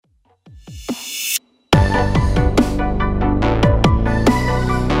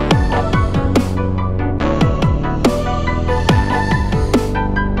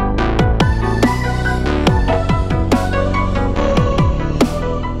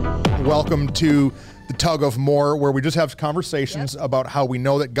Welcome to the Tug of More, where we just have conversations about how we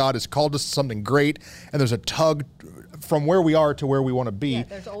know that God has called us to something great, and there's a tug from where we are to where we want to be. Yeah,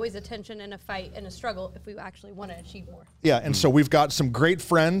 there's always a tension and a fight and a struggle if we actually want to achieve more. Yeah, and so we've got some great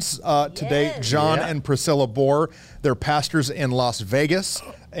friends today, John and Priscilla Bohr. They're pastors in Las Vegas.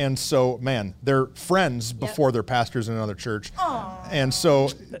 And so, man, they're friends before they're pastors in another church. Aww. And so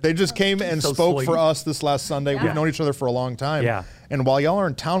they just came and spoke for us this last Sunday. We've known each other for a long time. Yeah. And while y'all are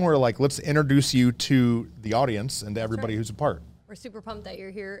in town, we're like, let's introduce you to the audience and to everybody who's a part. We're super pumped that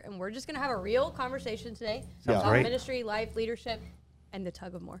you're here, and we're just going to have a real conversation today about ministry, life, leadership, and the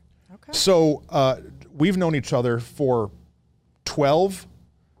tug of more. Okay. So we've known each other for 12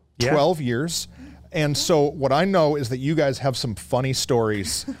 years. And so what I know is that you guys have some funny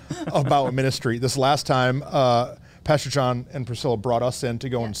stories about ministry. This last time, Pastor John and Priscilla brought us in to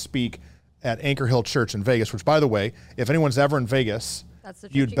go and speak at Anchor Hill Church in Vegas, which, by the way, if anyone's ever in Vegas, that's the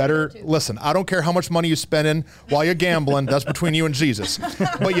church you'd better listen. I don't care how much money you spend in while you're gambling. That's between you and Jesus.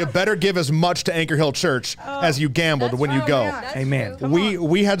 But you better give as much to Anchor Hill Church as you gambled when you go. Amen.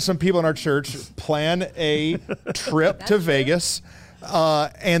 We had some people in our church plan a trip to Vegas.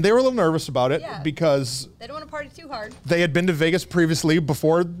 And they were a little nervous about it because they don't want to party too hard. They had been to Vegas previously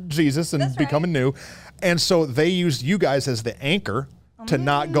before Jesus and becoming new. And so they used you guys as the anchor to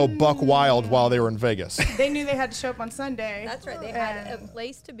not go buck wild while they were in Vegas. They knew they had to show up on Sunday. That's right. They had a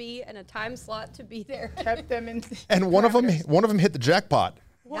place to be and a time slot to be there. Kept them in. And one of them hit the jackpot.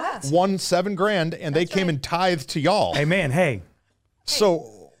 What? Won $7 grand, and they came and tithed to y'all. Amen. Hey.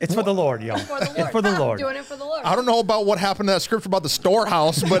 So it's for the Lord, y'all. It's for the Lord. Doing it for the Lord. I don't know about what happened to that scripture about the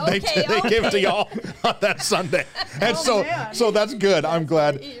storehouse, but they gave it to y'all on that Sunday. And so that's good. I'm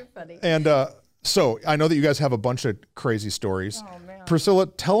glad. You're funny. And so I know that you guys have a bunch of crazy stories. Oh, man. Priscilla,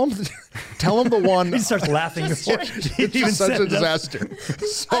 tell them the one. He starts laughing. It's such a disaster.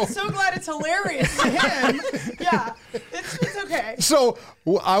 I'm so glad it's hilarious to him. Yeah, it's okay. So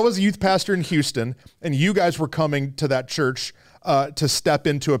I was a youth pastor in Houston, and you guys were coming to that church to step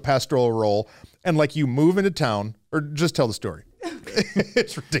into a pastoral role, and like you move into town, or just tell the story.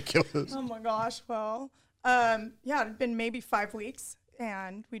 It's ridiculous. Oh my gosh. Well, it had been maybe 5 weeks,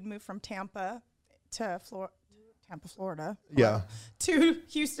 and we'd moved from Tampa to Florida. Yeah. To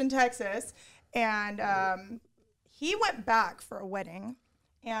Houston, Texas, and he went back for a wedding,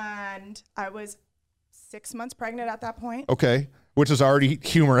 and I was 6 months pregnant at that point. Okay. Which is already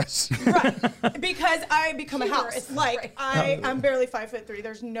humorous. Right. Because I become a house. Like, I'm barely 5'3".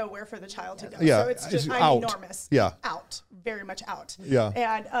 There's nowhere for the child to go. Yeah. So it's just, I'm out. enormous. Yeah. Out. Very much out.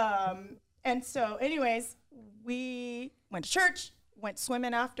 Yeah. And so anyways, we went to church, went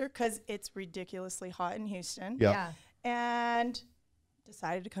swimming after, because it's ridiculously hot in Houston. Yeah. And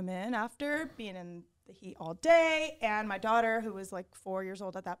decided to come in after being in the heat all day. And my daughter, who was like 4 years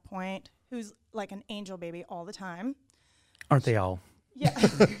old at that point, who's like an angel baby all the time. Aren't they all? Yeah.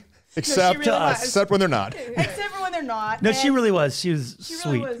 Except to us. Except when they're not. Except for when they're not. No, she really was. She was She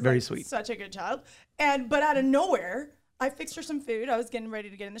sweet. really was, Very like, sweet. Such a good child. But out of nowhere, I fixed her some food. I was getting ready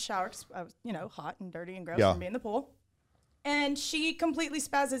to get in the shower because I was, hot and dirty and gross from being in the pool. And she completely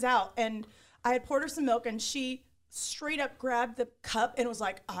spazzes out. And I had poured her some milk, and she straight up grabbed the cup and was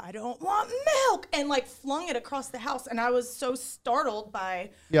like, I don't want milk, and like flung it across the house. And I was so startled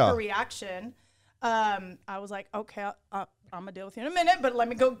by her reaction. I was like, okay, I'm going to deal with you in a minute, but let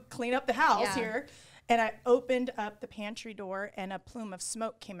me go clean up the house here. And I opened up the pantry door, and a plume of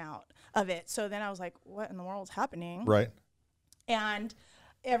smoke came out of it. So then I was like, what in the world's happening? Right. And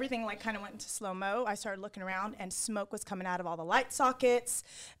everything like kind of went into slow-mo. I started looking around, and smoke was coming out of all the light sockets.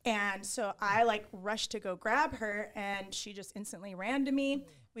 And so I like rushed to go grab her, and she just instantly ran to me.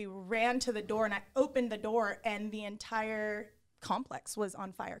 We ran to the door, and I opened the door, and the entire complex was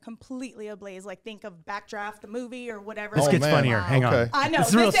on fire, completely ablaze. Like, think of Backdraft, the movie, or whatever. This gets funnier. Wow. Hang on. I know.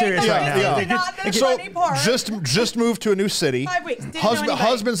 It's real serious right now. This is not the So funny part. just moved to a new city. 5 weeks. Didn't know anybody.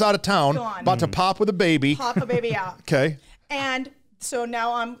 Husband's out of town. Gone. About to pop with a baby. Pop a baby out. Okay. And so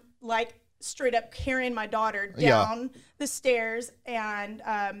now I'm like straight up carrying my daughter down the stairs, and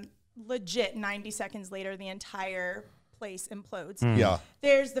legit 90 seconds later, the entire place implodes. Yeah.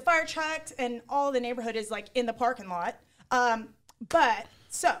 There's the fire trucks, and all the neighborhood is like in the parking lot. But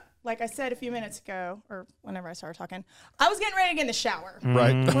so, like I said a few minutes ago, or whenever I started talking, I was getting ready to get in the shower.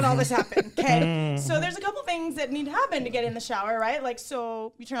 Right. When all this happened. Okay. So there's a couple things that need to happen to get in the shower, right? Like,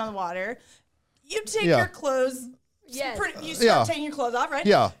 so you turn on the water, you take your clothes. Yes. You start taking your clothes off, right?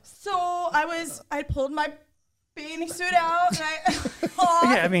 Yeah. So I pulled my beanie suit out. And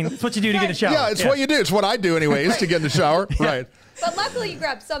Yeah, I mean, it's what you do to get a shower. Yeah, it's what you do. It's what I do anyways to get in the shower. Right. But luckily you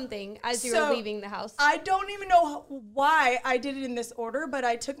grabbed something as you were leaving the house. I don't even know why I did it in this order, but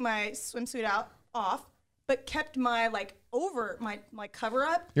I took my swimsuit off, but kept my my cover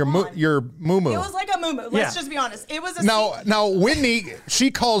up. Your moo-moo. It was like a moo-moo. Let's just be honest. It was a now Whitney,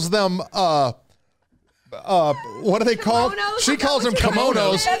 she calls them what are they called? Kimonos? She calls them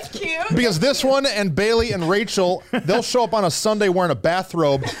kimonos. That's cute. Because this one and Bailey and Rachel, they'll show up on a Sunday wearing a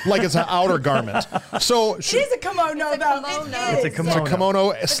bathrobe like it's an outer garment. So It is a kimono, though. kimono. It's a it's kimono. a kimono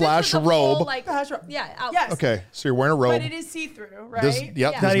But this slash was a full, robe. like, yeah, outfit. Yes. Okay, so you're wearing a robe. But it is see-through, right? This, yep,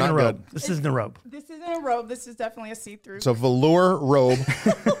 Yeah. this Not is even not a robe. good. This isn't a robe. This isn't a robe. This is definitely a see-through. It's a velour robe.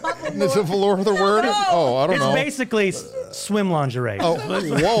 Is a velour the word? Oh, I don't It's know. basically swim lingerie. Oh,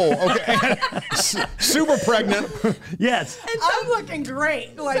 whoa, okay. Super pregnant. Yes. I'm looking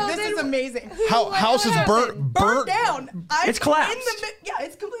great. Like, So this then is amazing. House is burnt Burnt down. It's collapsed. Yeah,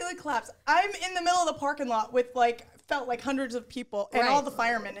 it's completely collapsed. I'm in the middle of the parking lot with felt like hundreds of people and Right. all the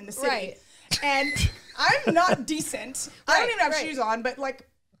firemen in the city. Right. And I'm not decent. I don't Right, even have right. shoes on, but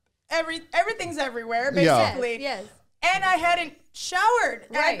everything's everywhere, Yeah. basically. Yes. And I hadn't showered.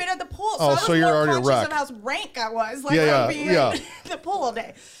 And I'd Right. been at the pool. Oh, I was so you're more already a conscious wreck. of how rank I was. Like, Yeah, I'd be yeah. in the pool all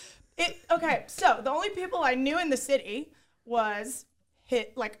day. Okay, so the only people I knew in the city was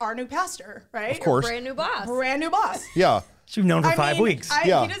our new pastor, right? Of course. Brand new boss. Brand new boss. Yeah. She's known for 5 weeks.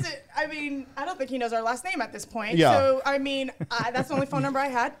 Yeah. He doesn't. I don't think he knows our last name at this point. Yeah. So that's the only phone number I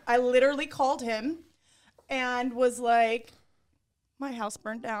had. I literally called him, and was like, "My house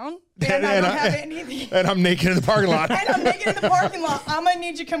burned down, and I don't have anything." And I'm naked in the parking lot. And I'm naked in the parking lot. I'm gonna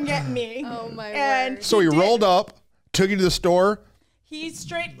need you to come get me. Oh my And word. So he did. rolled up, took you to the store. He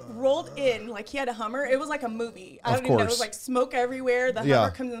straight rolled in like he had a Hummer. It was like a movie. I Of don't even know. It course. was like smoke everywhere. The Yeah.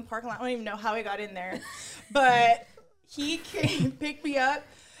 Hummer comes in the parking lot. I don't even know how he got in there, but he came, picked me up,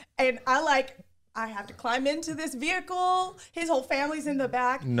 and I have to climb into this vehicle. His whole family's in the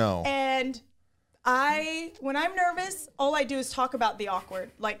back. No. And when I'm nervous, all I do is talk about the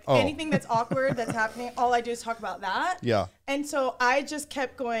awkward. Like anything that's awkward that's happening, all I do is talk about that. Yeah. And so I just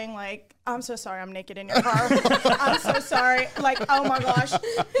kept going like, "I'm so sorry I'm naked in your car. I'm so sorry. Like, oh my gosh,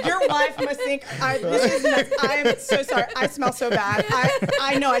 your wife must think this is nuts. I'm so sorry. I smell so bad.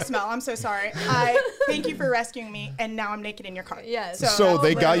 I know I smell. I'm so sorry. I thank you for rescuing me, and now I'm naked in your car." Yes. So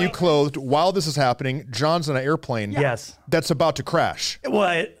they got you literally- clothed while this is happening. John's in an airplane. Yes. That's about to crash.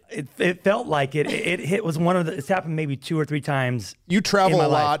 Well, it felt like it. It was one of the. It's happened maybe 2 or 3 times. You travel in a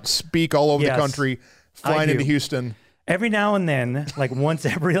my life. lot, speak all over Yes, the country, I flying do. into Houston. Every now and then, like once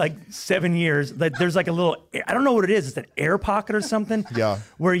every 7 years, there's like a little, I don't know what it is. It's an air pocket or something. Yeah.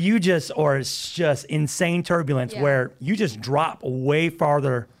 Where or it's just insane turbulence Yeah. where you just drop way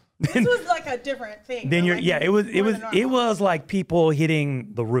farther This was like a different thing. than though, your, like, yeah, it was more than normal. like people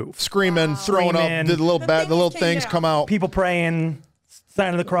hitting the roof. Screaming, throwing up, Screaming. the little The the little things things came come out. People praying,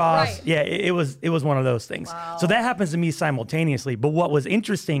 sign of the cross. Right. Yeah, it was one of those things. So that happens to me simultaneously. But what was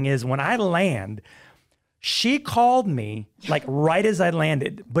interesting is when I land, she called me like right as I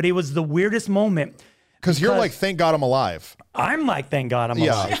landed, but it was the weirdest moment. Because you're because- like, thank God I'm alive. I'm like, thank God I'm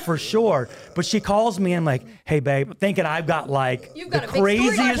Yeah. alive for sure. But she calls me and I'm like, hey babe, thinking I've got like You've the got a big story.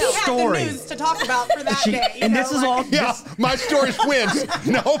 craziest He had the story. news to talk about for that She- day. and this is all Yeah, my story's wins.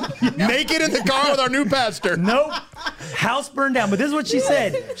 Nope. Naked in the car with our new pastor. Nope. House burned down. But this is what she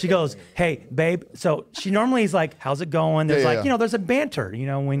said. She goes, hey, babe. So she normally is like, how's it going? There's Yeah, yeah. there's a banter,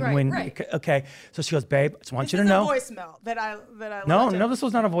 when, Right. okay. So she goes, babe, I just want This you to is know. a voicemail that I No, left no, him. this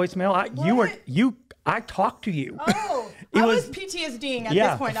was not a voicemail. I talked to you. Oh, It I was- was PTSDing at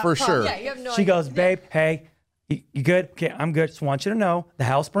Yeah, this point. for sure. Yeah, you have no She idea. goes, babe, hey, you good? Okay, I'm good. Just want you to know the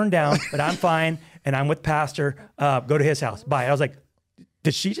house burned down, but I'm fine, and I'm with Pastor. Go to his house. Bye. I was like,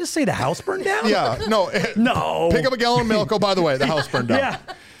 did she just say the house burned down? Yeah, no. No. Pick up a gallon of milk. Oh, by the way, the house burned down. Yeah.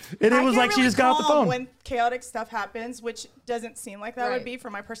 And it I was get like she really just got off the calm phone. when chaotic stuff happens, which doesn't seem like that Right. would be for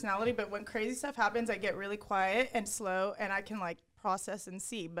my personality. But when crazy stuff happens, I get really quiet and slow, and I can like process and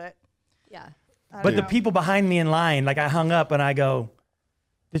see. But Yeah. I But don't the know. people behind me in line, like I hung up and I go,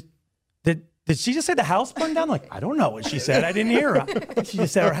 did she just say the house burned down? Like, I don't know what she said. I didn't hear her. I think she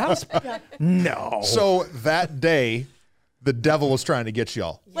just said her house. No. So that day, the devil was trying to get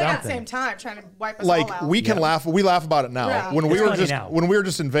y'all. like at the something. same time, trying to wipe us Like all out. we can laugh. We laugh about it now. Yeah. When we It's were funny just now. when we were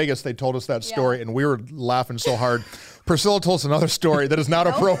just in Vegas, they told us that story, Yeah. and we were laughing so hard. Priscilla told us another story that is not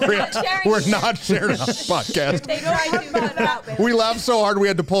appropriate. not sharing We're it. not sharing on this podcast. They try to cut it out, baby. We laughed so hard we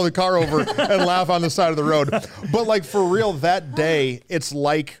had to pull the car over and laugh on the side of the road. But like for real, that day, it's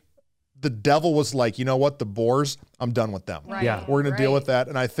like the devil was like, you know what, the boars, I'm done with them. Right. Yeah. We're going to deal Right. with that.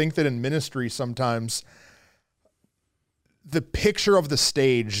 And I think that in ministry sometimes the picture of the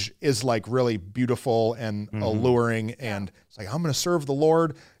stage is like really beautiful and alluring, and it's like, I'm going to serve the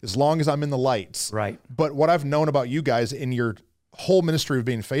Lord as long as I'm in the lights. Right. But what I've known about you guys in your whole ministry of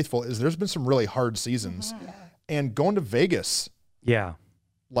being faithful is there's been some really hard seasons. And going to Vegas,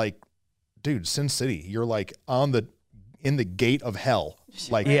 like, dude, Sin City, you're like in the gate of hell,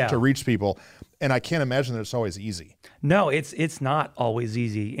 like to reach people. And I can't imagine that it's always easy. No, it's not always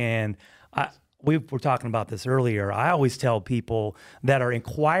easy. And we were talking about this earlier. I always tell people that are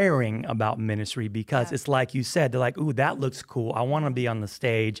inquiring about ministry, because it's like you said, they're like, ooh, that looks cool. I want to be on the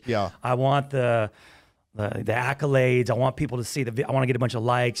stage. Yeah. I want the accolades. I want people to see I want to get a bunch of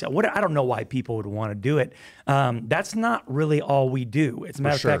likes. I don't know why people would want to do it. That's not really all we do. As a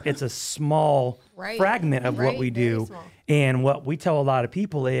matter of fact, it's a small fragment of what we do. And what we tell a lot of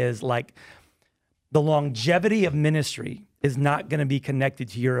people is like, the longevity of ministry is not going to be connected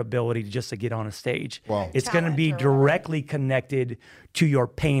to your ability to get on a stage. Wow. It's going to be directly connected to your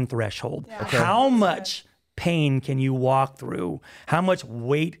pain threshold. How much pain can you walk through? How much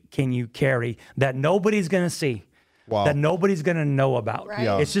weight can you carry that nobody's going to see? That nobody's going to know about.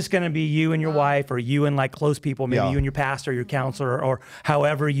 It's just going to be you and your wife, or you and like close people, maybe you and your pastor, your counselor, or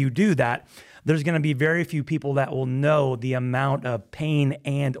however you do that. There's going to be very few people that will know the amount of pain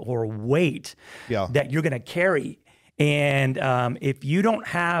and or weight that you're going to carry. And if you don't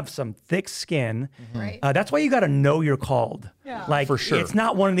have some thick skin, that's why you got to know you're called. Like, for sure. It's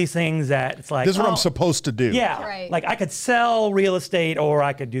not one of these things that it's like, this is what I'm supposed to do. Like I could sell real estate, or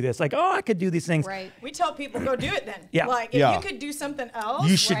I could do this. Like, I could do these things. We tell people, go do it then. Like, if you could do something else,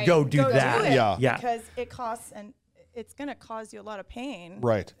 you should go do that. Do it, because it costs, and it's going to cause you a lot of pain.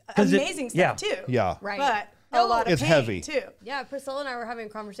 Amazing stuff too. But a lot of it's pain heavy too. Yeah, Priscilla and I were having a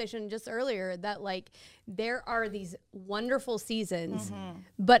conversation just earlier that like there are these wonderful seasons,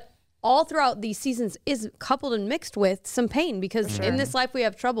 but all throughout these seasons is coupled and mixed with some pain, because in this life we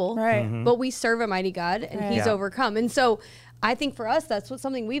have trouble, but we serve a mighty God, and He's overcome. And so I think for us, that's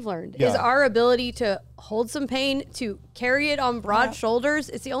something we've learned is our ability to hold some pain, to carry it on broad shoulders.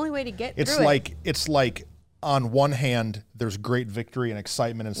 It's the only way to get through it. It's like on one hand, there's great victory and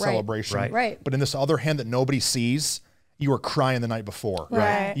excitement and celebration. But in this other hand that nobody sees, you were crying the night before.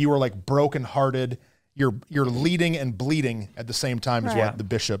 You were like brokenhearted. You're leading and bleeding at the same time, is what the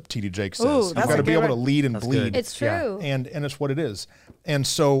Bishop T.D. Jakes says. You've got to be able to lead and bleed. It's true. And it's what it is. And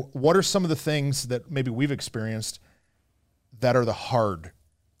so what are some of the things that maybe we've experienced that are the hard,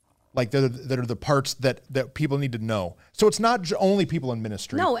 like that are the parts that people need to know? So it's not only people in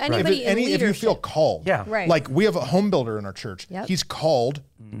ministry. No, anybody in leadership. If you feel called. Like we have a home builder in our church. He's called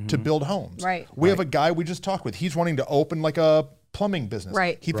to build homes. We have a guy we just talked with. He's wanting to open like a plumbing business.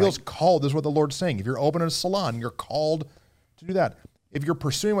 He feels called. This is what the Lord's saying. If you're opening a salon, you're called to do that. If you're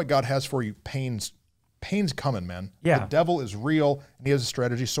pursuing what God has for you, pain's coming, man. The devil is real, and he has a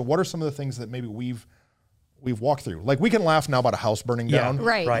strategy. So what are some of the things that maybe we've walked through? Like, we can laugh now about a house burning down.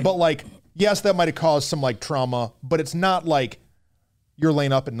 But like, yes, that might have caused some like trauma, but it's not like you're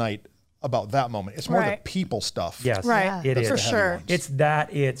laying up at night about that moment. It's more the people stuff. It is for sure. It's that.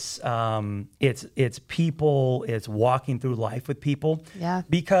 It's people. It's walking through life with people.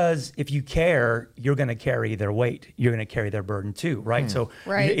 Because if you care, you're going to carry their weight. You're going to carry their burden too, right? So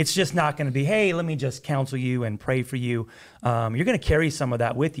it's just not going to be, hey, let me just counsel you and pray for you. You're going to carry some of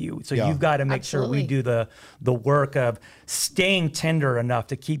that with you. So you've got to make sure we do the work of staying tender enough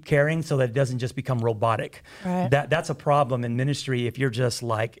to keep caring, so that it doesn't just become robotic. That's a problem in ministry. If you're just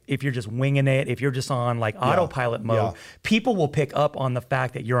winging it, if you're just on like autopilot mode, people will pick up on the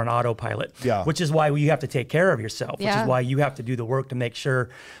fact that you're on autopilot, which is why you have to take care of yourself, which is why you have to do the work to make sure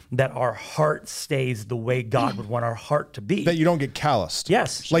that our heart stays the way God would want our heart to be. That you don't get calloused.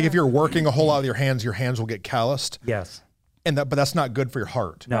 Like if you're working a whole lot with your hands will get calloused. But that's not good for your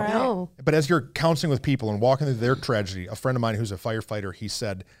heart. No. But as you're counseling with people and walking through their tragedy, a friend of mine who's a firefighter, he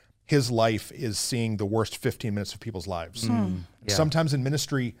said his life is seeing the worst 15 minutes of people's lives. Sometimes in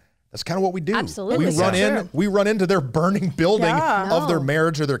ministry, that's kind of what we do. Absolutely. We run into their burning building of their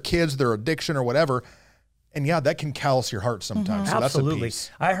marriage or their kids, their addiction or whatever. And that can callous your heart sometimes. So Absolutely. That's a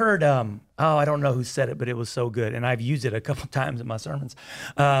piece. I heard, I don't know who said it, but it was so good. And I've used it a couple times in my sermons.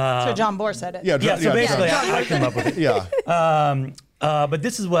 So John Bohr said it. So basically I came up with it. But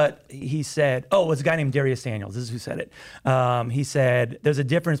this is what he said. Oh, it was a guy named Darius Daniels. This is who said it. He said, there's a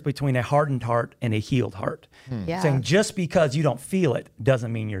difference between a hardened heart and a healed heart. Saying just because you don't feel it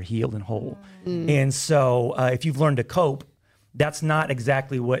doesn't mean you're healed and whole. And so if you've learned to cope, that's not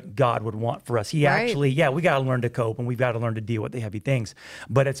exactly what God would want for us. He actually, we got to learn to cope and we've got to learn to deal with the heavy things.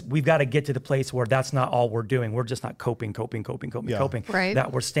 But we've got to get to the place where that's not all we're doing. We're just not coping. Right.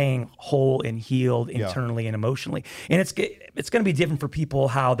 That we're staying whole and healed internally and emotionally. And it's going to be different for people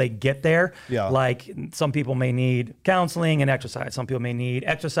how they get there. Yeah. Like some people may need counseling and exercise. Some people may need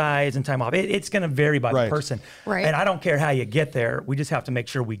exercise and time off. It's going to vary by the person. Right. And I don't care how you get there. We just have to make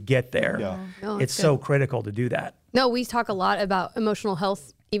sure we get there. Yeah. No, It's so critical to do that. No, we talk a lot about emotional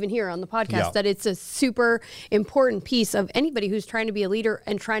health, even here on the podcast, that it's a super important piece of anybody who's trying to be a leader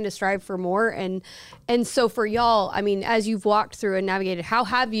and trying to strive for more. And so for y'all, I mean, as you've walked through and navigated, how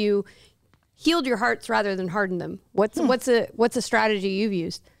have you healed your hearts rather than hardened them? What's a strategy you've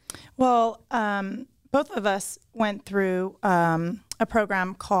used? Well, both of us went through a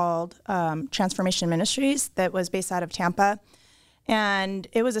program called Transformation Ministries that was based out of Tampa. And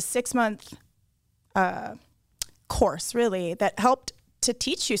it was a 6-month course, really, that helped to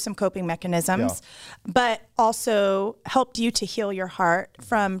teach you some coping mechanisms, but also helped you to heal your heart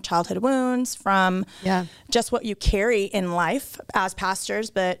from childhood wounds, from just what you carry in life as pastors,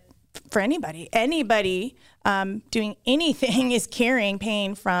 but for anybody doing anything is carrying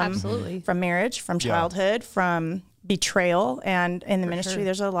pain from marriage, from childhood, from betrayal. And in the ministry,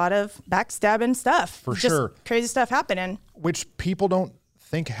 there's a lot of backstabbing stuff. Crazy stuff happening. Which people don't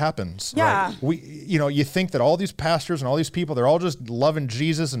think happens. Yeah. Right? You think that all these pastors and all these people, they're all just loving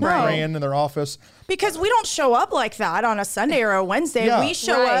Jesus and praying in their office. Because we don't show up like that on a Sunday or a Wednesday. Yeah. We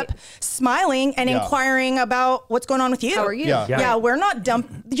show up smiling and inquiring about what's going on with you. How are you? Yeah. We're not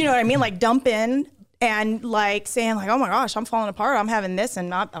you know what I mean? Like dumping and like saying like, oh my gosh, I'm falling apart. I'm having this.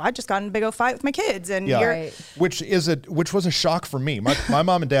 And I just got in a big old fight with my kids. And which was a shock for me. My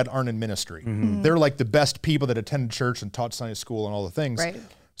mom and dad aren't in ministry. Mm-hmm. They're like the best people that attended church and taught Sunday school and all the things. Right.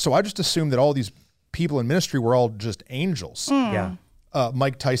 So I just assumed that all these people in ministry were all just angels. Yeah.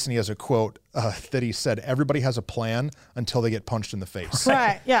 Mike Tyson, he has a quote that he said, everybody has a plan until they get punched in the face.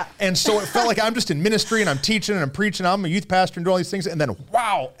 Right, yeah. And so it felt like I'm just in ministry and I'm teaching and I'm preaching. I'm a youth pastor and doing all these things. And then,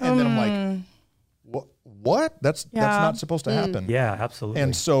 wow. And then I'm like, what? That's not supposed to happen. Yeah, absolutely.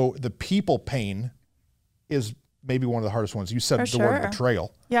 And so the people pain is maybe one of the hardest ones. You said the word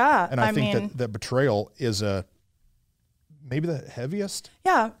betrayal. Yeah. And I think that betrayal is maybe the heaviest.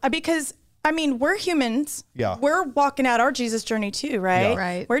 Yeah, because we're humans. Yeah. We're walking out our Jesus journey too, right? Yeah.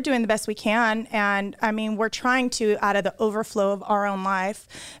 Right. We're doing the best we can. And we're trying to, out of the overflow of our own life,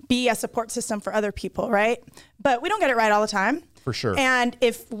 be a support system for other people, right? But we don't get it right all the time. For sure. And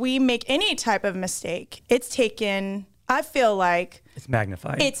if we make any type of mistake, I feel like it's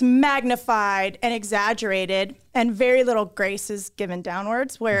magnified. It's magnified and exaggerated, and very little grace is given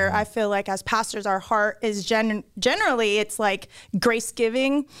downwards, where I feel like as pastors, our heart is generally, it's like grace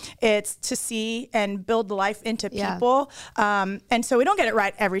giving. It's to see and build life into people. And so we don't get it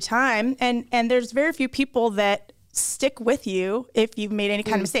right every time. And there's very few people that stick with you if you've made any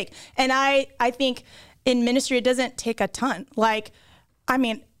kind of mistake. And I think in ministry, it doesn't take a ton. Like, I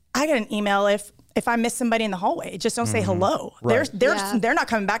get an email if I miss somebody in the hallway, just don't say hello. Right. They're not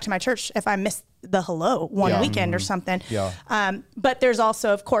coming back to my church if I miss the hello one weekend or something. Yeah. But there's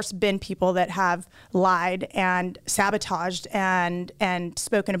also, of course, been people that have lied and sabotaged and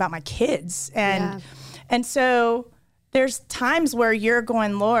spoken about my kids. And so there's times where you're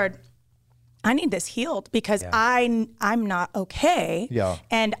going, Lord, I need this healed because I'm not okay. Yeah.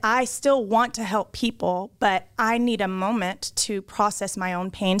 And I still want to help people, but I need a moment to process my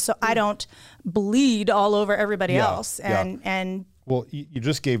own pain so I don't bleed all over everybody else. And well, you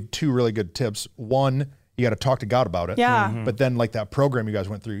just gave 2 really good tips. One, you got to talk to God about it. Yeah. But then like that program you guys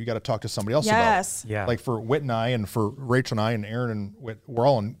went through, you got to talk to somebody else about it. Yeah. Like for Whit and I and for Rachel and I and Aaron and Whit, we're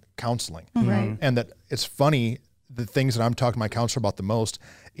all in counseling. Right. And that it's funny, the things that I'm talking to my counselor about the most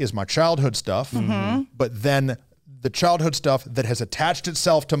is my childhood stuff, but then the childhood stuff that has attached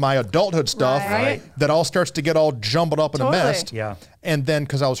itself to my adulthood stuff that all starts to get all jumbled up in a mess. Yeah. And then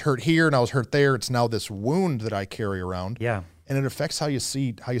because I was hurt here and I was hurt there, it's now this wound that I carry around. Yeah. And it affects how you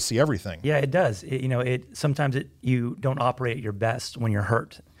see everything. Yeah, it does. Sometimes you don't operate at your best when you're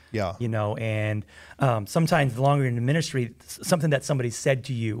hurt. Yeah. And sometimes the longer you're in the ministry, something that somebody said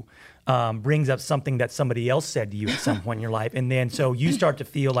to you brings up something that somebody else said to you at some point in your life. And then so you start to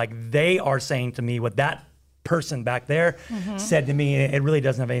feel like they are saying to me what that person back there said to me, and it really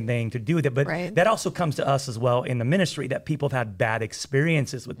doesn't have anything to do with it. But that also comes to us as well in the ministry, that people have had bad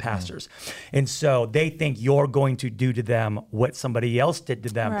experiences with pastors. And so they think you're going to do to them what somebody else did to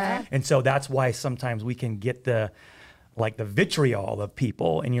them. Right. And so that's why sometimes we can get the like the vitriol of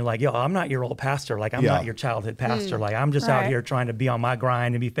people, and you're like, yo, I'm not your old pastor. Like, I'm not your childhood pastor. Like, I'm just out here trying to be on my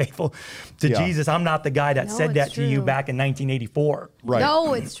grind and be faithful to Jesus. I'm not the guy that said that to you back in 1984. Right.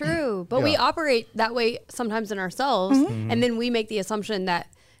 No, it's true. But we operate that way sometimes in ourselves, and then we make the assumption that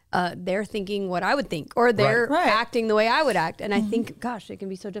they're thinking what I would think, or they're acting the way I would act. And I think, gosh, it can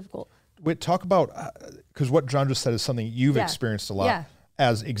be so difficult. Wait, talk about, because what John just said is something you've experienced a lot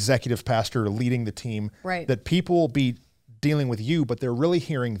as executive pastor, leading the team, that people will be dealing with you, but they're really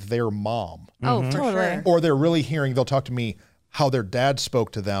hearing their mom. Oh, for sure. Or they're really hearing, they'll talk to me, how their dad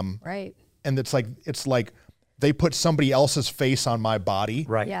spoke to them. Right. And it's like they put somebody else's face on my body.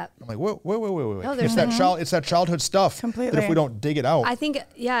 Right. Yeah. I'm like, wait. No, It's that childhood stuff. Completely. That if we don't dig it out. I think,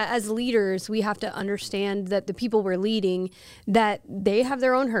 as leaders, we have to understand that the people we're leading, that they have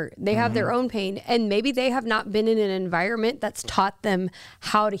their own hurt, they have their own pain, and maybe they have not been in an environment that's taught them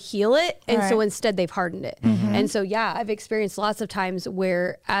how to heal it, and so instead they've hardened it. And so, I've experienced lots of times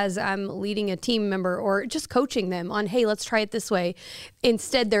where, as I'm leading a team member or just coaching them on, hey, let's try it this way,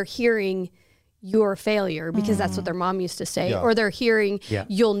 instead they're hearing your failure, because that's what their mom used to say, or they're hearing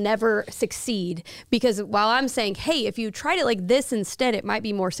you'll never succeed, because while I'm saying, hey, if you tried it like this instead, it might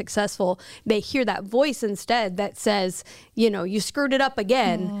be more successful, they hear that voice instead that says, you screwed it up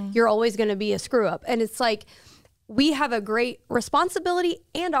again, you're always going to be a screw up. And it's like, we have a great responsibility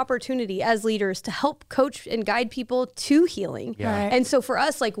and opportunity as leaders to help coach and guide people to healing. And so for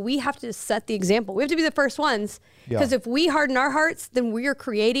us, like, we have to set the example. We have to be the first ones, because if we harden our hearts, then we are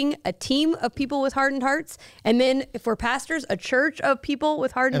creating a team of people with hardened hearts. And then if we're pastors, a church of people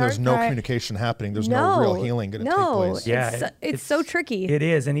with hardened hearts. And there's no communication happening. There's no real healing going to take place. Yeah, it's so tricky. It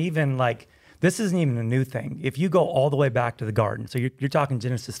is. And even like, this isn't even a new thing. If you go all the way back to the garden, so you're talking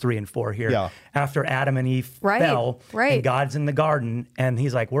Genesis 3 and 4 here. After Adam and Eve fell, and God's in the garden, and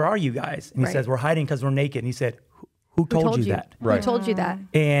he's like, where are you guys? And he says, we're hiding because we're naked. And he said, who told you that? Who told you that?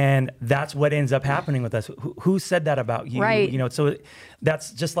 And that's what ends up happening with us. Who said that about you? So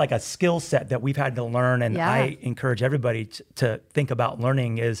that's just like a skill set that we've had to learn. And I encourage everybody to think about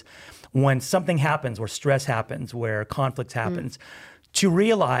learning is when something happens, where stress happens, where conflict happens, to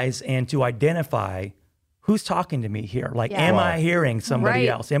realize and to identify who's talking to me here. Like, am I hearing somebody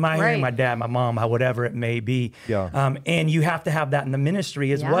else? Am I hearing my dad, my mom, whatever it may be? And you have to have that in the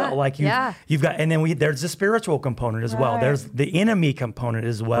ministry as well. Like you've got, and then there's the spiritual component as well. There's the enemy component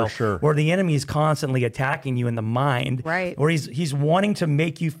as well. For sure. Where the enemy is constantly attacking you in the mind. Where he's wanting to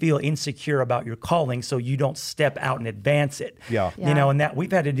make you feel insecure about your calling, so you don't step out and advance it. And that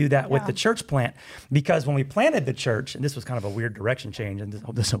we've had to do that with the church plant, because when we planted the church, and this was kind of a weird direction change, and I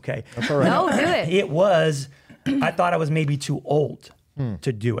hope this is okay. That's all right. No, do it. It was, I thought I was maybe too old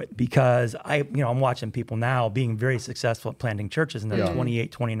to do it, because I'm watching people now being very successful at planting churches, and they're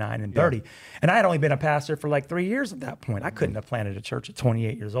 28, 29, and 30. And I had only been a pastor for like 3 years at that point. I couldn't have planted a church at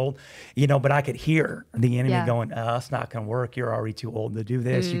 28 years old, but I could hear the enemy going, it's not going to work. You're already too old to do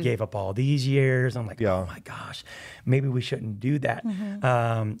this. You gave up all these years. I'm like, oh my gosh, maybe we shouldn't do that.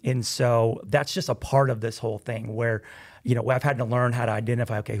 And so that's just a part of this whole thing where, I've had to learn how to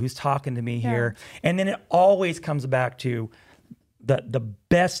identify, okay, who's talking to me here? And then it always comes back to the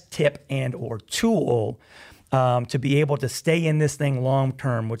best tip and or tool to be able to stay in this thing long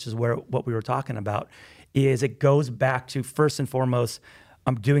term, which is what we were talking about, is it goes back to, first and foremost,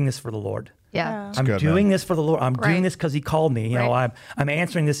 I'm doing this for the Lord. I'm doing this for the Lord. I'm doing this because He called me. I'm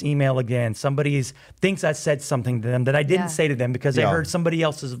answering this email again. Somebody thinks I said something to them that I didn't say to them because they heard somebody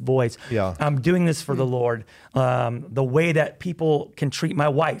else's voice. I'm doing this for the Lord. The way that people can treat my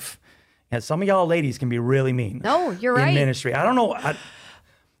wife. And some of y'all ladies can be really mean. No, you're right. In ministry. I don't know.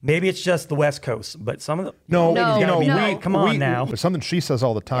 Maybe it's just the West Coast, but some of the come on now. Something she says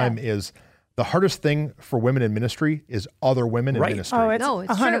all the time is the hardest thing for women in ministry is other women in ministry. Oh,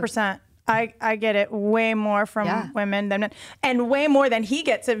 it's 100%. I get it way more from women than men, and way more than he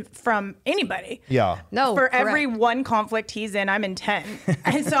gets it from anybody. For every one conflict he's in, I'm in 10.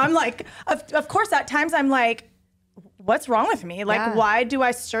 And so I'm like, of course, at times I'm like, what's wrong with me? Like, why do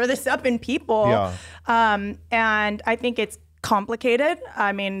I stir this up in people? And I think it's complicated.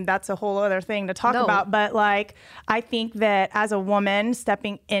 I mean, that's a whole other thing to talk about. But like, I think that as a woman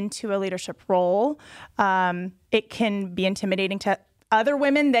stepping into a leadership role, it can be intimidating to other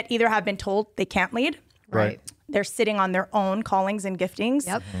women that either have been told they can't lead, they're sitting on their own callings and giftings.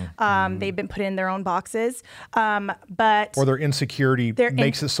 Yep. They've been put in their own boxes. But or their insecurity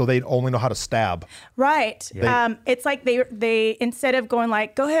makes it so they only know how to stab. Right. It's like they instead of going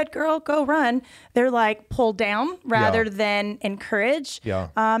like, go ahead, girl, go run, they're like pull down rather than encourage. Yeah.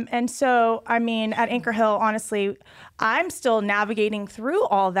 And so, I mean, at Anchor Hill, honestly, I'm still navigating through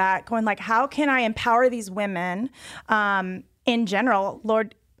all that, going like, how can I empower these women in general?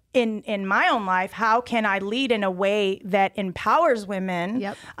 Lord, in my own life, how can I lead in a way that empowers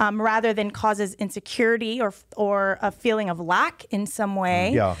women rather than causes insecurity or a feeling of lack in some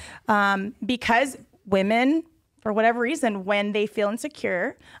way? Because women, for whatever reason, when they feel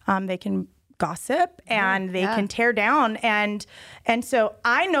insecure, they can gossip and they can tear down. And so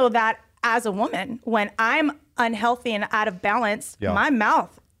I know that as a woman, when I'm unhealthy and out of balance, my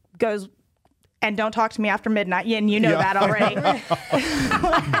mouth goes, and don't talk to me after midnight. And you know that already.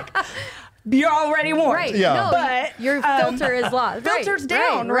 You're already warned. Right. Yeah. No, but your filter is lost. Filter's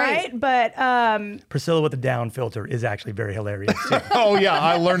down, right? But Priscilla with the down filter is actually very hilarious too. Oh yeah,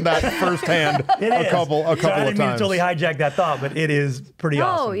 I learned that firsthand a couple I of didn't mean to times. totally hijack that thought, but it is pretty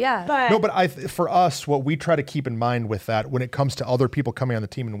awesome. Oh yeah. but For us, what we try to keep in mind with that, when it comes to other people coming on the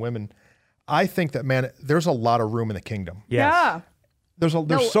team and women, I think that, man, there's a lot of room in the kingdom. Yes. yeah.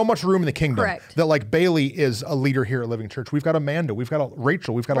 There's so much room in the kingdom Correct. that, like, Bailey is a leader here at Living Church. We've got Amanda, we've got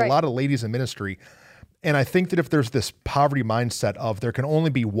Rachel, we've got a lot of ladies in ministry. And I think that if there's this poverty mindset of there can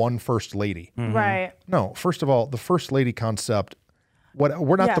only be one first lady. Right. No, first of all, the first lady concept,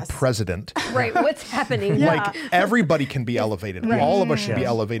 we're not the president. Right. What's happening? Like, everybody can be elevated. All of us should be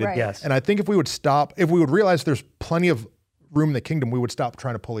elevated. Right. Yes. And I think if we would realize there's plenty of room in the kingdom, we would stop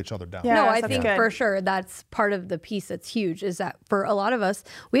trying to pull each other down. Yeah. No, Yes, I that's think good. for sure that's part of the piece that's huge is that for a lot of us,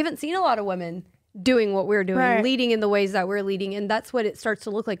 we haven't seen a lot of women doing what we're doing, Right. leading in the ways that we're leading. And that's what it starts to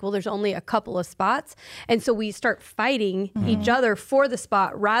look like. Well, there's only a couple of spots. And so we start fighting each other for the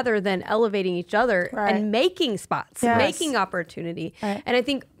spot rather than elevating each other Right. and making spots, Yes. making opportunity. Right. And I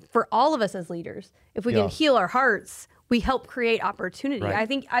think for all of us as leaders, if we can heal our hearts, we help create opportunity. Right. I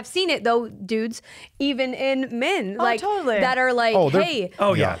think I've seen it though, dudes, even in men, totally. that are like, hey,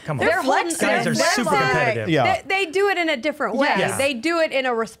 Oh yeah, come on. they're holding, Guys are They're super like- competitive. Yeah. they do it in a different way. Yes. They do it in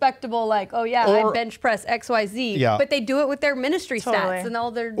a respectable, like, oh yeah, Or- I bench press XYZ. Yeah. But they do it with their ministry Totally. stats and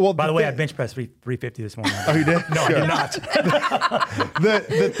all their. Well, By the way, I bench pressed 350 this morning. Oh, you did? No, I did not.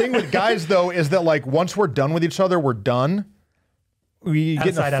 The thing with guys though is that, like, once we're done with each other, we're done. We get in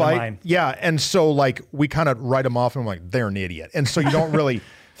Outside, a out of fight. mind. Yeah. And so, like, we kind of write them off and I'm like, they're an idiot. And so you don't really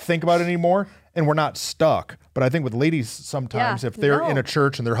think about it anymore and we're not stuck. But I think with ladies, sometimes Yeah. if they're No. in a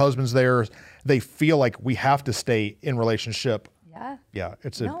church and their husband's there, they feel like we have to stay in relationship. yeah. Yeah.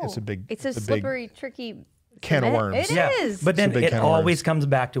 It's a big, It's a big slippery, tricky can of cement. worms. It is. But then big it can of always worms. comes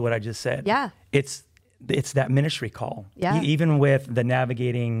back to what I just said. Yeah. It's that ministry call. Yeah. Even with the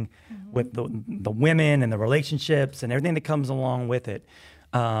navigating with the women and the relationships and everything that comes along with it,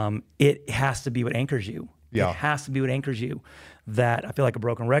 it has to be what anchors you. Yeah. It has to be what anchors you. That I feel like a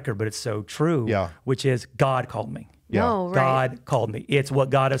broken record, but it's so true. Yeah. Which is God called me. No, right. God called me. It's what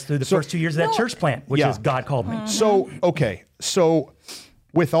got us through the first 2 years of that church plant, which Yeah. is God called me. So, okay. So,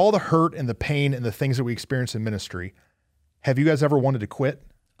 with all the hurt and the pain and the things that we experience in ministry, have you guys ever wanted to quit?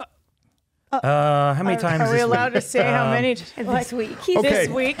 How many times Are we this allowed week? to say how many? This week. Okay. This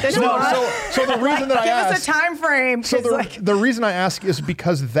week. This No, month? so the reason that I Give us asked, a time frame. so 'cause, the reason I ask is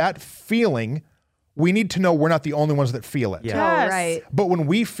because that feeling, we need to know we're not the only ones that feel it. Yeah. Oh, Yes. right. But when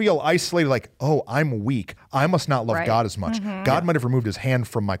we feel isolated, like, oh, I'm weak, I must not love Right. God as much. God might have removed his hand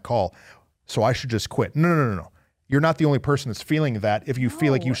from my call, so I should just quit. No. You're not the only person that's feeling that if you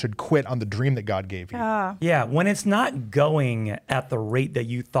feel like you should quit on the dream that God gave you. Yeah, when it's not going at the rate that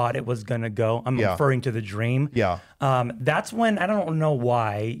you thought it was going to go, I'm Yeah. referring to the dream. Yeah. That's when I don't know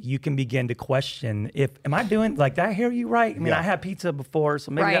why you can begin to question am I doing, like, did I hear you right? I mean, Yeah. I had pizza before,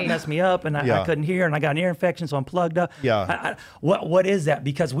 so maybe that Right. messed me up and Yeah. I couldn't hear and I got an ear infection, so I'm plugged up. Yeah. What is that?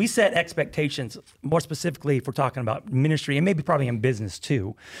 Because we set expectations, more specifically if we're talking about ministry and maybe probably in business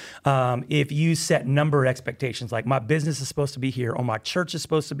too. If you set number expectations, like my business is supposed to be here or my church is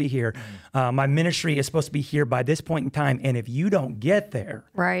supposed to be here, my ministry is supposed to be here by this point in time, and if you don't get there,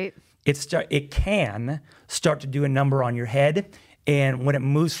 Right. it can start to do a number on your head. And when it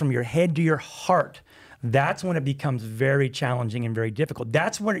moves from your head to your heart, that's when it becomes very challenging and very difficult.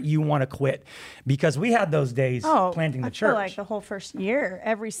 That's when you want to quit, because we had those days planting the I church. feel like the whole first year,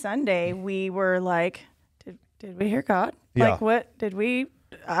 every Sunday, we were like, did we hear God? Yeah. Like, what did we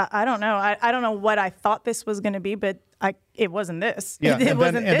I don't know. I don't know what I thought this was going to be, but it wasn't this. Yeah, It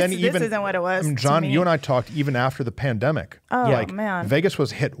wasn't this. then even, this isn't what it was. John, you and I talked even after the pandemic. Oh, man. Vegas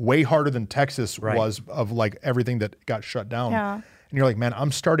was hit way harder than Texas Right. was of like everything that got shut down. Yeah. And you're like, man,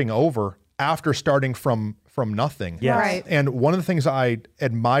 I'm starting over after starting from nothing. Yes. Right. And one of the things I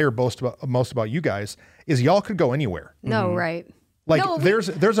admire most about you guys is y'all could go anywhere. No, right. Like No, there's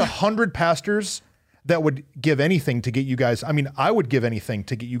 100 pastors that would give anything to get you guys. I mean, I would give anything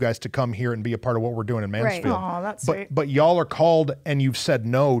to get you guys to come here and be a part of what we're doing in Right. Mansfield. Aw, that's sweet. But y'all are called and you've said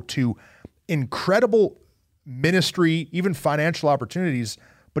no to incredible ministry, even financial opportunities,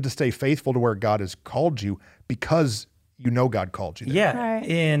 but to stay faithful to where God has called you because you know God called you there. Yeah,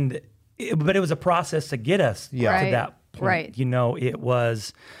 Right. but it was a process to get us to Right. that point. Right. You know, it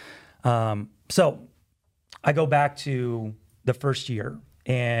was. So I go back to the first year,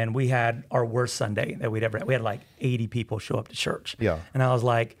 and we had our worst Sunday that we'd ever had. We had like 80 people show up to church. Yeah. And I was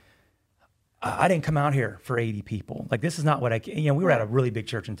like, I didn't come out here for 80 people. Like, this is not what we were at a really big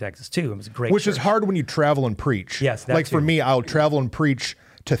church in Texas too. It was a great Which church. is hard when you travel and preach. Yes, that like for too. me, I'll travel and preach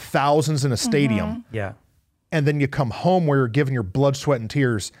to thousands in a stadium, Yeah. and then you come home where you're giving your blood, sweat, and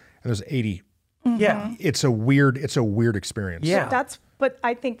tears, and there's 80. Yeah. It's a weird experience. Yeah. But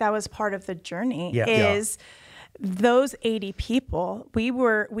I think that was part of the journey. Yeah. Is those 80 people? We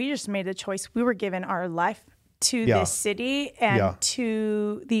just made the choice. We were given our life to Yeah. this city and Yeah.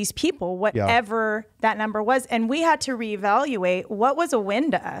 to these people, whatever that number was, and we had to reevaluate what was a win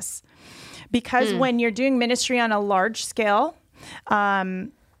to us, because when you're doing ministry on a large scale.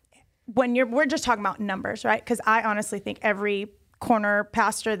 We're just talking about numbers, right? Because I honestly think every corner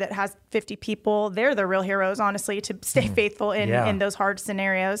pastor that has 50 people, they're the real heroes, honestly, to stay faithful in those hard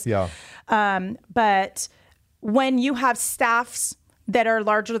scenarios. Yeah. But when you have staffs that are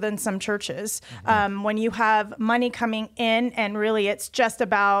larger than some churches, when you have money coming in and really it's just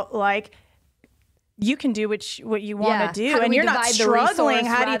about like, you can do what you want to do, How do and we you're not divide the struggling. resource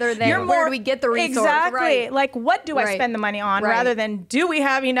How do rather you? than You're where more do we get the resource? exactly Right. like what do I Right. spend the money on, Right. rather than do we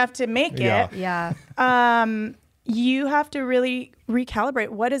have enough to make Yeah. it? Yeah. You have to really recalibrate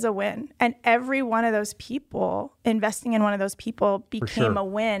what is a win, and every one of those people, investing in one of those people, became sure. a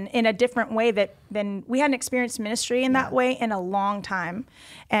win in a different way than we hadn't experienced ministry in that way in a long time,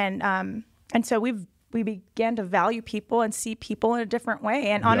 and so we began to value people and see people in a different way,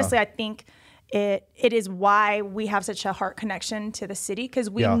 and honestly, I think it is why we have such a heart connection to the city, because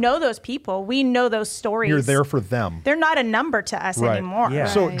we know those people, we know those stories. You're there for them. They're not a number to us Right. anymore. Yeah.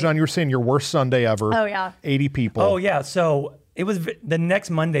 So, John, you were saying your worst Sunday ever. Oh, yeah. 80 people. Oh yeah. So it was the next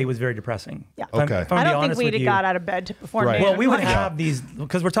Monday was very depressing. Yeah. If I'm- Okay. if I'm I to be don't think honest we'd with have you. got out of bed before Right. noon. Well, we would Like, have these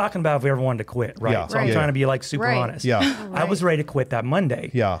because we're talking about if we ever wanted to quit, right? Yeah. So I'm Right. trying to be like super Right. honest. Yeah. I was ready to quit that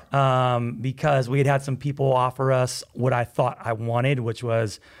Monday. Yeah. Because we had some people offer us what I thought I wanted, which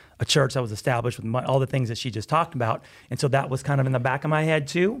was a church that was established with all the things that she just talked about, and so that was kind of in the back of my head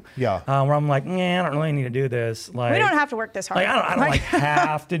too. Yeah. Where I'm like, I don't really need to do this. Like, we don't have to work this hard. Like I don't like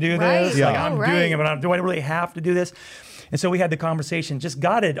have to do Right. this. Yeah. Like I'm Right. doing it, but do I really have to do this? And so we had the conversation. Just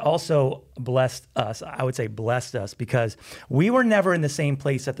God had also blessed us. I would say blessed us because we were never in the same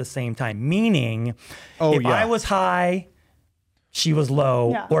place at the same time. Meaning, if I was high, she was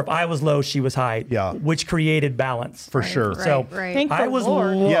low, Yeah. or if I was low, she was high. Yeah. Which created balance. For sure. So Right. Thank I the was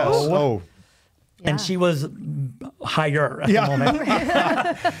Lord. low. Yes. Oh, And she was higher at the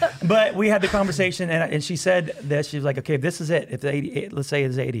moment. But we had the conversation, and she said that she was like, okay, if this is it. If the 80, let's say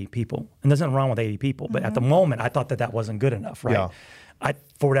it's 80 people, and there's nothing wrong with 80 people, but at the moment, I thought that wasn't good enough, right? Yeah.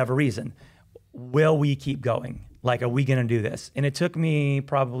 For whatever reason, will we keep going? Like, are we going to do this? And it took me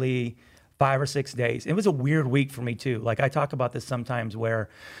probably 5 or 6 days. It was a weird week for me too. Like I talk about this sometimes where,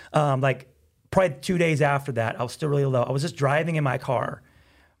 like probably 2 days after that, I was still really low. I was just driving in my car.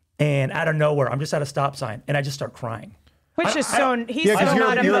 And out of nowhere, I'm just at a stop sign, and I just start crying. Which is so, he's yeah, so because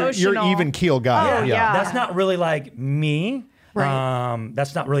not emotional. you're even keel guy. Oh, yeah. That's not really like me. Right.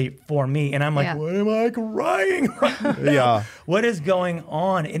 That's not really for me. And I'm like, Yeah. what am I crying right now? Yeah. What is going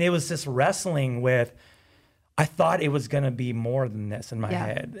on? And it was this wrestling with, I thought it was going to be more than this in my Yeah.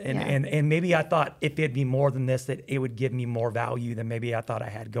 head. And, Yeah. and maybe I thought if it'd be more than this, that it would give me more value than maybe I thought I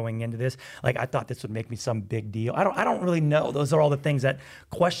had going into this. Like I thought this would make me some big deal. I don't really know. Those are all the things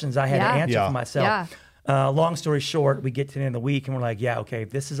questions I had to Yeah. answer Yeah. for myself. Long story short, we get to the end of the week and we're like, yeah, okay, if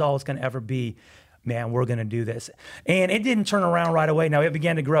this is all it's going to ever be, man, we're going to do this. And it didn't turn around right away. Now it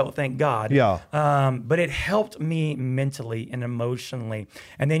began to grow, thank God. Yeah. But it helped me mentally and emotionally.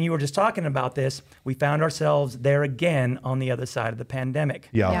 And then you were just talking about this. We found ourselves there again on the other side of the pandemic.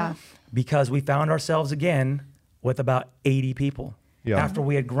 Yeah. Yeah. Because we found ourselves again with about 80 people. after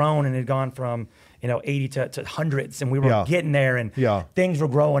we had grown and had gone from 80 to hundreds, and we were getting there, and things were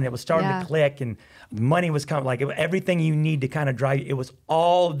growing. It was starting to click, and money was coming. Like everything you need to kind of drive, it was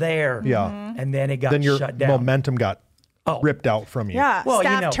all there. Yeah. And then it got Then your shut down. momentum got ripped out from you. Yeah, Well,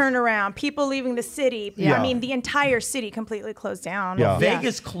 staff turnaround, people leaving the city. Yeah. I mean, the entire city completely closed down. Yeah.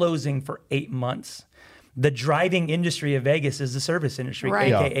 Vegas closing for 8 months. The driving industry of Vegas is the service industry,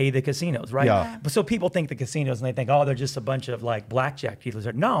 Right. AKA the casinos, right? Yeah. But so people think the casinos and they think, oh, they're just a bunch of like blackjack dealers.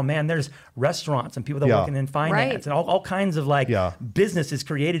 No, man, there's restaurants and people that working in finance Right. and all kinds of like businesses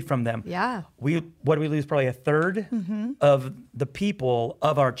created from them. Yeah. What did we lose? Probably a third of the people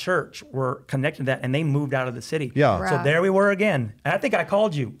of our church were connected to that, and they moved out of the city. Yeah. Right. So there we were again. And I think I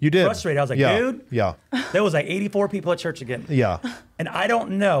called you. You did. Frustrated. I was like, dude. Yeah. There was like 84 people at church again. Yeah. And I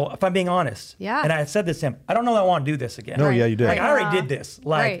don't know, if I'm being honest. Yeah. And I said this to him, I don't know that I want to do this again. No, yeah, you did. Like, I already did this.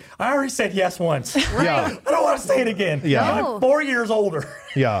 Like, Right. I already said yes once. Yeah. I don't want to say it again. Yeah. I'm No. 4 years older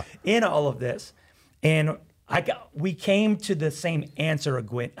Yeah. in all of this. And we came to the same answer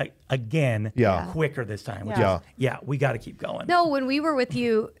again quicker this time. Which is, we got to keep going. No, when we were with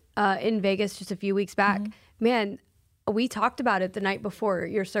you in Vegas just a few weeks back, man, we talked about it the night before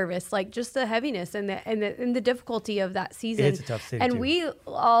your service, like just the heaviness and the difficulty of that season. It's a tough city, and too. we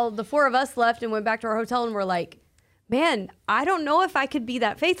the four of us left and went back to our hotel and we're like, man, I don't know if I could be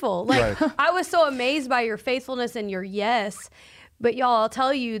that faithful. Like I was so amazed by your faithfulness and your yes. But y'all, I'll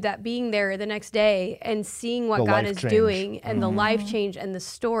tell you that being there the next day and seeing what The God life is change. doing and the life change and the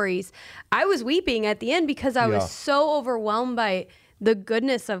stories, I was weeping at the end because I was so overwhelmed by the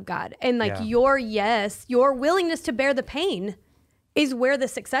goodness of God. And like your yes, your willingness to bear the pain is where the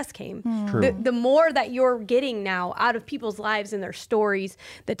success came. True. The more that you're getting now out of people's lives and their stories,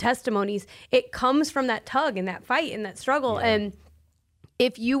 the testimonies, it comes from that tug and that fight and that struggle. And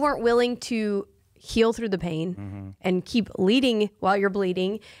if you weren't willing to heal through the pain and keep leading while you're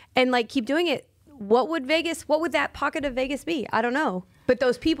bleeding and like keep doing it, what would that pocket of Vegas be? I don't know. But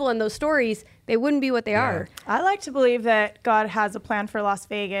those people and those stories, they wouldn't be what they are. I like to believe that God has a plan for Las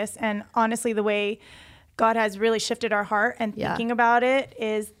Vegas. And honestly, the way God has really shifted our heart and thinking about it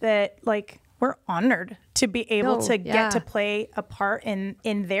is that like we're honored to be able to get to play a part in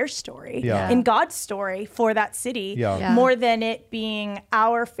their story, in God's story for that city, more than it being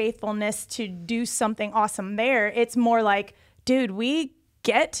our faithfulness to do something awesome there. It's more like, dude, we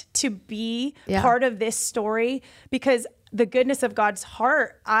get to be part of this story because the goodness of God's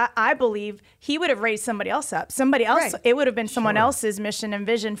heart, I believe he would have raised somebody else up. Somebody else, it would have been someone else's mission and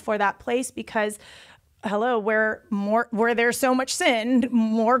vision for that place because where there's so much sin,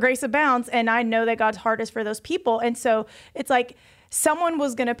 more grace abounds. And I know that God's heart is for those people. And so it's like someone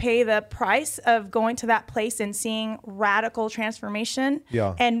was going to pay the price of going to that place and seeing radical transformation.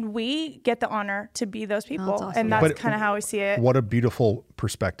 Yeah. And we get the honor to be those people. Awesome. And that's kind of how we see it. What a beautiful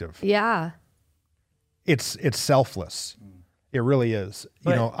perspective. Yeah. It's selfless. It really is.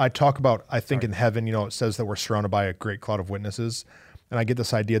 But, I talk about, I think in heaven, it says that we're surrounded by a great cloud of witnesses. And I get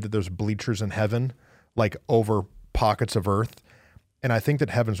this idea that there's bleachers in heaven, like over pockets of earth. And I think that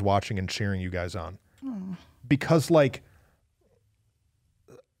heaven's watching and cheering you guys on. Because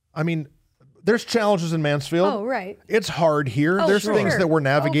there's challenges in Mansfield. Oh, right. It's hard here. There's things that we're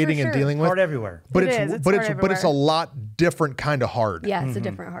navigating and dealing with. Hard everywhere. But it's a lot different kind of hard. Yeah, it's a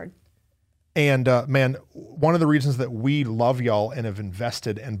different hard. And man, one of the reasons that we love y'all and have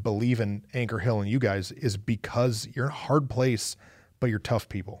invested and believe in Anchor Hill and you guys is because you're in a hard place, but you're tough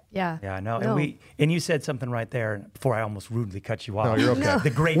people. Yeah. Yeah, I know. And you said something right there before I almost rudely cut you off. No, you're okay. No. The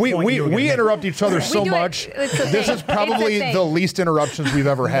great we point you were we gonna interrupt each other so much. This is probably the least interruptions we've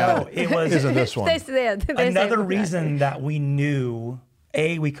ever had. Isn't this one? Another reason that we knew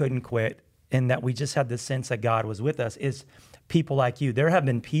we couldn't quit and that we just had the sense that God was with us is people like you. There have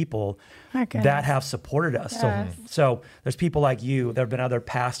been people that have supported us. Yes. So there's people like you. There have been other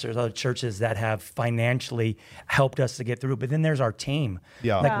pastors, other churches that have financially helped us to get through. But then there's our team.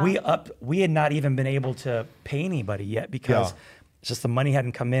 We had not even been able to pay anybody yet because just the money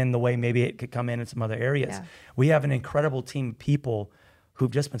hadn't come in the way maybe it could come in some other areas. Yeah. We have an incredible team of people who've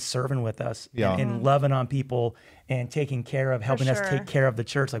just been serving with us and loving on people and taking care of, helping us take care of the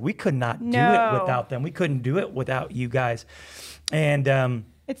church. Like we could not do it without them. We couldn't do it without you guys. And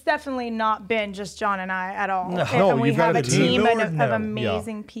it's definitely not been just John and I at all. No, we have a team of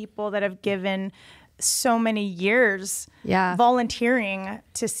amazing people that have given so many years volunteering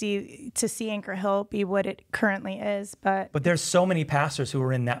to see Anchor Hill be what it currently is. But there's so many pastors who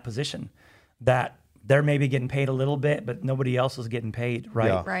are in that position that they're maybe getting paid a little bit, but nobody else is getting paid,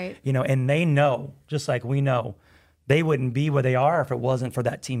 right? Right. And they know, just like we know, they wouldn't be where they are if it wasn't for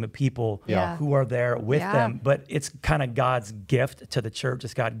that team of people who are there with them. But it's kind of God's gift to the church.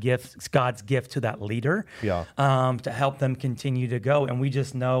 It's God's gift to that leader to help them continue to go. And we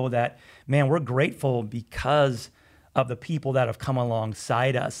just know that, man, we're grateful because of the people that have come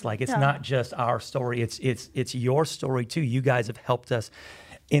alongside us. Like, it's not just our story, it's your story too. You guys have helped us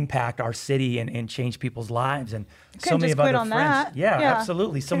impact our city and change people's lives. And so many of other friends. Yeah,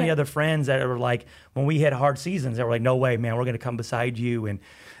 absolutely. So many other friends that were like, when we had hard seasons, they were like, no way, man, we're going to come beside you and,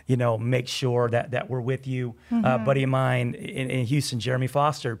 you know, make sure that we're with you. Buddy of mine in Houston, Jeremy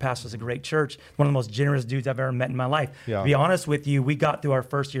Foster, pastors a great church, one of the most generous dudes I've ever met in my life. To be honest with you, we got through our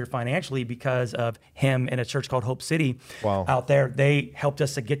first year financially because of him in a church called Hope City out there. They helped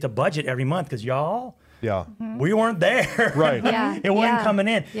us to get the budget every month because y'all, we weren't there. Right. It wasn't coming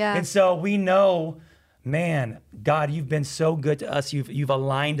in. Yeah. And so we know, man, God, you've been so good to us. You've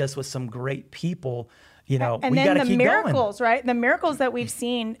aligned us with some great people. You know, and we got to keep then the miracles, going. right? The miracles that we've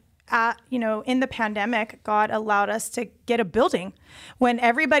seen in the pandemic, God allowed us to get a building when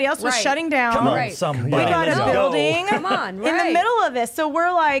everybody else was shutting down. Come on, Right. somebody. We got a building Come on, in the middle of this. So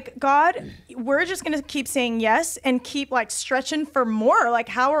we're like, God, we're just going to keep saying yes and keep like stretching for more. Like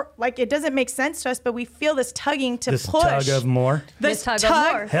it doesn't make sense to us, but we feel this tugging to This push. tug of more. This Tug tug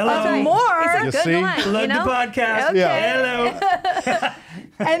of more. Hello. of more. It's a You good see? line, Plug you know? the podcast. Okay. Hello.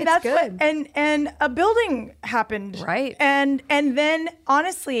 And that's good. what, and a building happened. Right. And then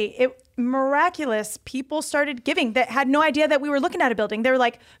honestly, it miraculous. People started giving that had no idea that we were looking at a building. They were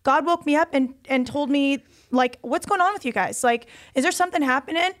like, God woke me up and told me, like, what's going on with you guys? Like, is there something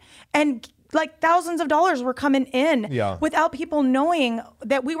happening? And like thousands of dollars were coming in without people knowing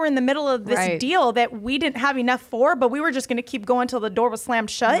that we were in the middle of this deal that we didn't have enough for, but we were just going to keep going until the door was slammed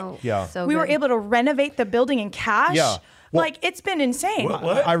shut. No. Yeah. So We were good. able to renovate the building in cash. Yeah. Well, like, it's been insane.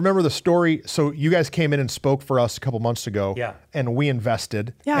 What? I remember the story. So you guys came in and spoke for us a couple months ago. Yeah. And we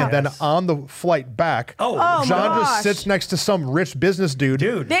invested. Yeah. And then Yes. on the flight back, Oh, my John just gosh. sits next to some rich business dude.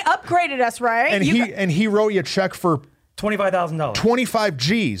 They upgraded us, right? And he wrote you a check for $25,000. 25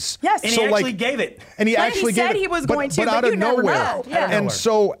 G's. Yes. And So, he actually like- gave it. And he But he actually said gave it, he was but- going to, but but out you of never nowhere. know. Yeah.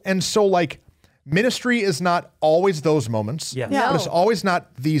 And so like ministry is not always those moments. Yes. But No. it's always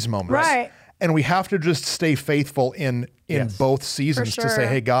not these moments. Right. And we have to just stay faithful in Yes. both seasons to say, sure.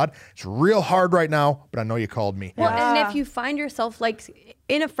 hey, God, it's real hard right now, but I know you called me. Well, and Yeah. if you find yourself like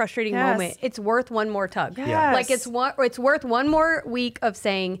in a frustrating Yes. moment, it's worth one more tug. Yes. Like it's worth one more week of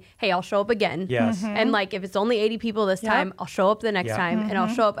saying, "Hey, I'll show up again." Yes. And like if it's only 80 people this time, I'll show up the next Yeah. time, and I'll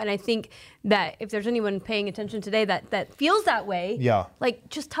show up. And I think that if there's anyone paying attention today that feels that way, like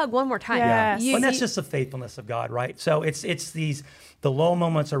just tug one more time. Yes. You- And that's you- just the faithfulness of God, right? So it's the low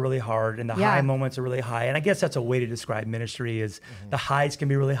moments are really hard and the high moments are really high. And I guess that's a way to describe ministry is the highs can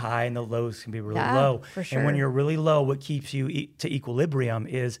be really high and the lows can be really low. for And when sure. you're really low, what keeps you to equilibrium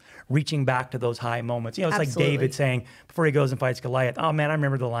is reaching back to those high moments. You know, it's Absolutely. like David saying before he goes and fights Goliath, oh man, I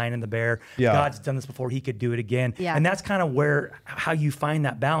remember the lion and the bear. Yeah. God's done this before, he could do it again. Yeah. And that's kind of how you find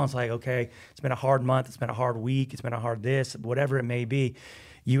that balance. Like, okay, it's been a hard month, it's been a hard week, it's been a hard this, whatever it may be.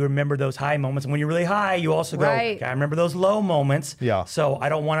 You remember those high moments. And when you're really high, you also go, Right. okay, I remember those low moments. Yeah. So I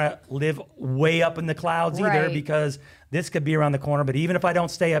don't want to live way up in the clouds either Right. because this could be around the corner. But even if I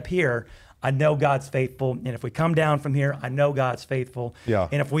don't stay up here, I know God's faithful. And if we come down from here, I know God's faithful. Yeah.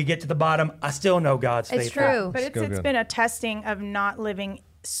 And if we get to the bottom, I still know God's It's faithful. true. But it's good. been a testing of not living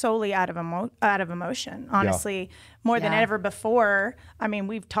solely out of emotion, honestly, more than Yeah. ever before. I mean,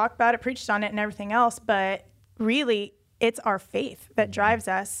 we've talked about it, preached on it, and everything else, but really, it's our faith that drives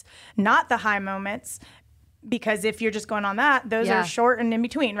us, not the high moments. Because if you're just going on that, those Yeah. are short and in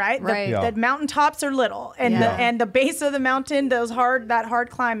between, right? Right. Yeah. The mountaintops are little, and Yeah. the base of the mountain, that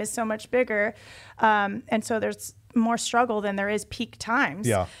hard climb is so much bigger, and so there's more struggle than there is peak times.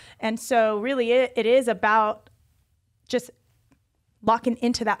 Yeah. And so really, it is about just locking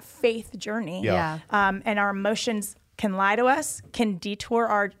into that faith journey. Yeah. And our emotions can lie to us, can detour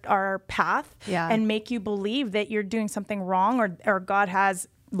our path, Yeah. and make you believe that you're doing something wrong or God has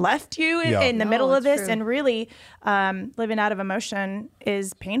left you Yeah. in the No, middle of it's this. true. And really, living out of emotion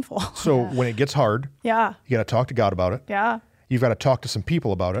is painful. So when it gets hard, Yeah. you got to talk to God about it. Yeah. You've got to talk to some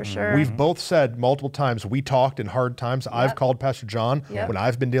people about it. sure. We've both said multiple times we talked in hard times. I've called Pastor John when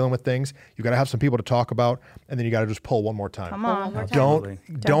I've been dealing with things. You got to have some people to talk about, and then you got to just pull one more time. Come on. Absolutely.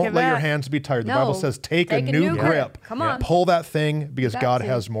 Don't give let your up. hands be tired. The No. Bible says take a Take a new new grip. grip. Come on. Pull that thing because got God to.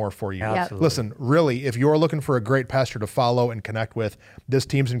 has more for you. Absolutely. Listen, really, if you're looking for a great pastor to follow and connect with, this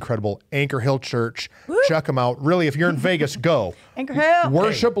team's incredible. Anchor Hill Church. Check them out. Really, if you're in Vegas, go. Anchor Hill.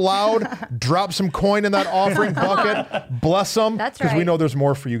 Worship loud. Drop some coin in that offering bucket. Bless them. some That's because we right. know there's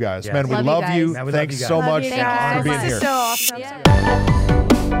more for you guys. Yes. Man, we Love you love guys. you. Man, we love Thanks you guys. so Love much you for guys. being This here. is so awesome. Yeah.